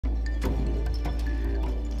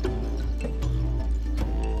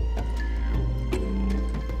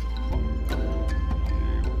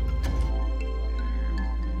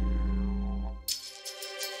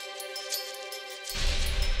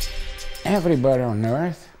Everybody on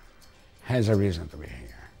earth has a reason to be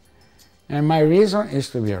here. And my reason is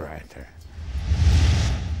to be a writer.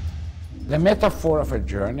 The metaphor of a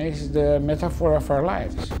journey is the metaphor of our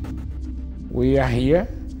lives. We are here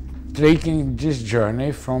taking this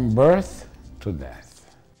journey from birth to death.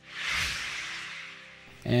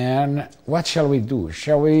 And what shall we do?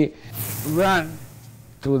 Shall we run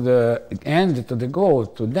to the end, to the goal,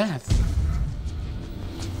 to death?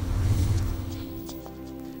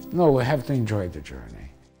 No, we have to enjoy the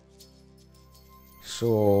journey.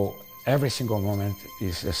 So every single moment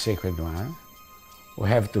is a sacred one. We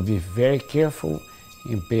have to be very careful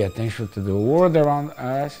and pay attention to the world around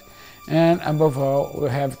us. And above all, we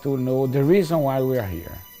have to know the reason why we are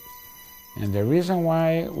here. And the reason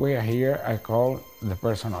why we are here, I call the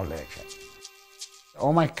personal legend.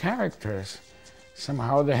 All my characters,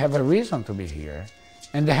 somehow they have a reason to be here,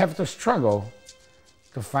 and they have to struggle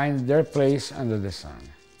to find their place under the sun,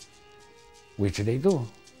 which they do.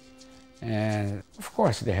 And of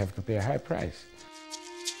course, they have to pay a high price.